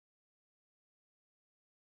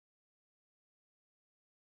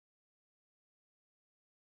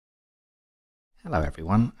Hello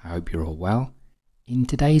everyone, I hope you're all well. In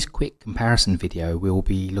today's quick comparison video we'll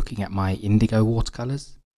be looking at my Indigo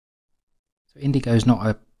watercolors. So Indigo is not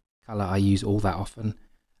a colour I use all that often.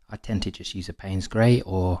 I tend to just use a Payne's Grey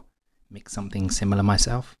or mix something similar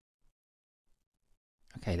myself.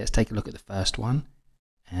 Okay, let's take a look at the first one,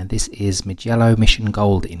 and this is Mijello Mission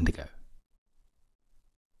Gold Indigo.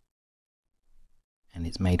 And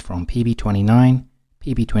it's made from PB29,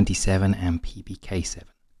 PB27 and PBK7.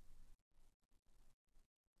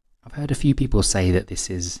 I've heard a few people say that this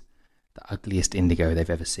is the ugliest indigo they've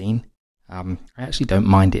ever seen. I actually don't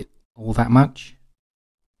mind it all that much.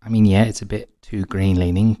 I mean, yeah, it's a bit too green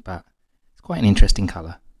leaning, but it's quite an interesting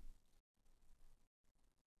colour.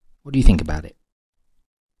 What do you think about it?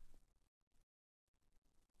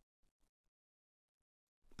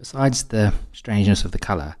 Besides the strangeness of the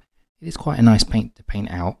colour, it is quite a nice paint to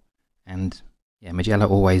paint out, and yeah, Mijello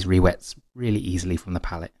always re-wets really easily from the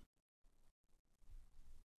palette.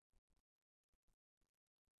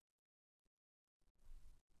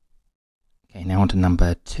 Okay, now on to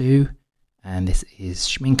number 2, and this is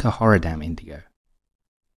Schmincke Horror Indigo.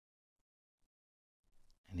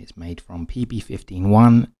 And it's made from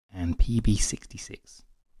PB15-1 and PB66.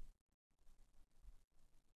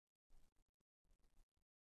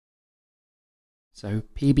 So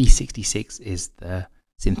PB66 is the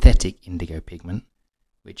synthetic indigo pigment,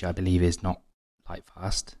 which I believe is not light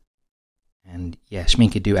fast. And yeah,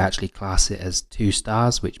 Schmincke do actually class it as 2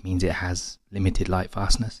 stars, which means it has limited light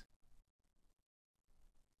fastness.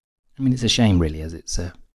 I mean, it's a shame really, as it's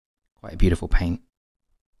quite a beautiful paint.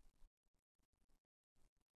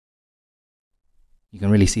 You can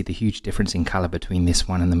really see the huge difference in colour between this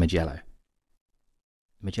one and the Mijello.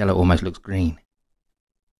 The Mijello almost looks green.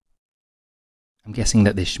 I'm guessing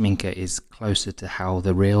that this Schmincke is closer to how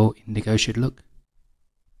the real indigo should look.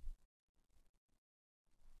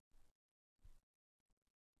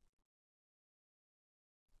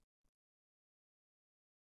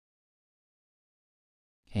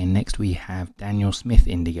 Okay, next we have Daniel Smith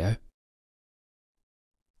Indigo,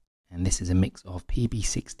 and this is a mix of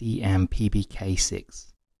PB60 and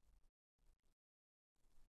PBK6.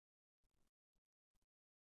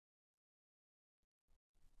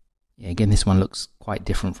 Yeah, again this one looks quite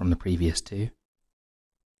different from the previous two.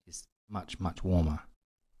 It's much warmer.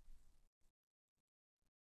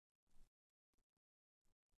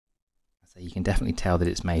 So you can definitely tell that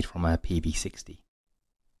it's made from a PB60.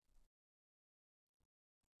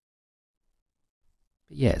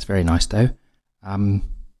 But yeah, it's very nice though.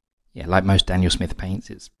 Yeah, like most Daniel Smith paints,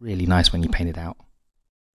 it's really nice when you paint it out.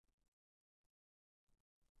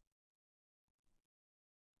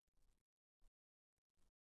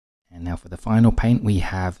 And now for the final paint, we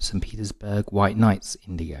have St. Petersburg White Nights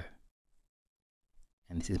Indigo.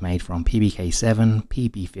 And this is made from PBK7,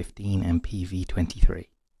 PB15 and PV23.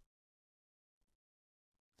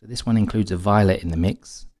 So this one includes a violet in the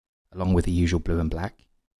mix, along with the usual blue and black.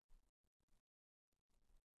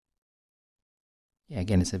 Yeah,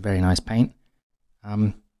 again, it's a very nice paint.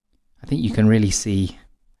 I think you can really see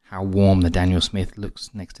how warm the Daniel Smith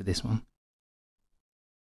looks next to this one.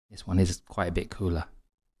 This one is quite a bit cooler.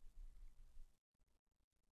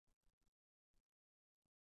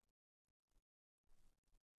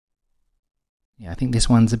 Yeah, I think this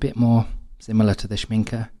one's a bit more similar to the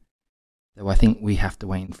Schmincke, though I think we have to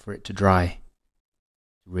wait for it to dry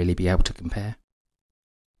to really be able to compare.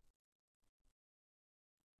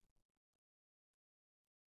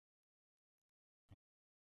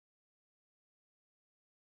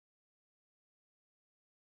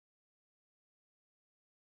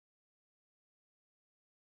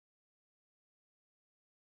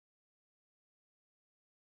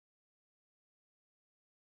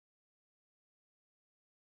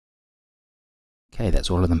 Okay,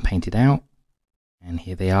 that's all of them painted out, and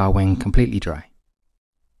here they are when completely dry.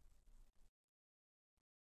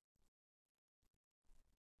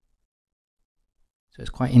 So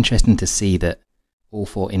it's quite interesting to see that all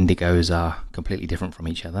 4 indigos are completely different from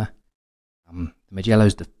each other. The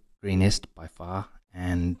Mijello's the greenest by far,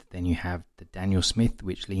 and then you have the Daniel Smith,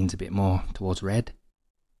 which leans a bit more towards red.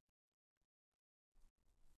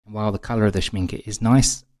 And while the colour of the Schmincke is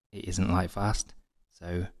nice, it isn't light fast,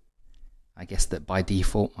 so I guess that by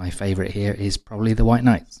default my favourite here is probably the White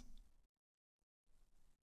Nights.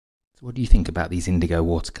 So what do you think about these indigo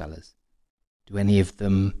watercolours? Do any of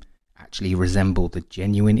them actually resemble the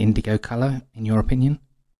genuine indigo colour in your opinion?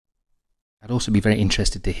 I'd also be very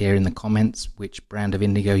interested to hear in the comments which brand of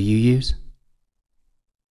indigo you use.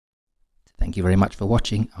 Thank you very much for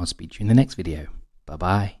watching. I'll speak to you in the next video. Bye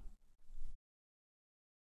bye.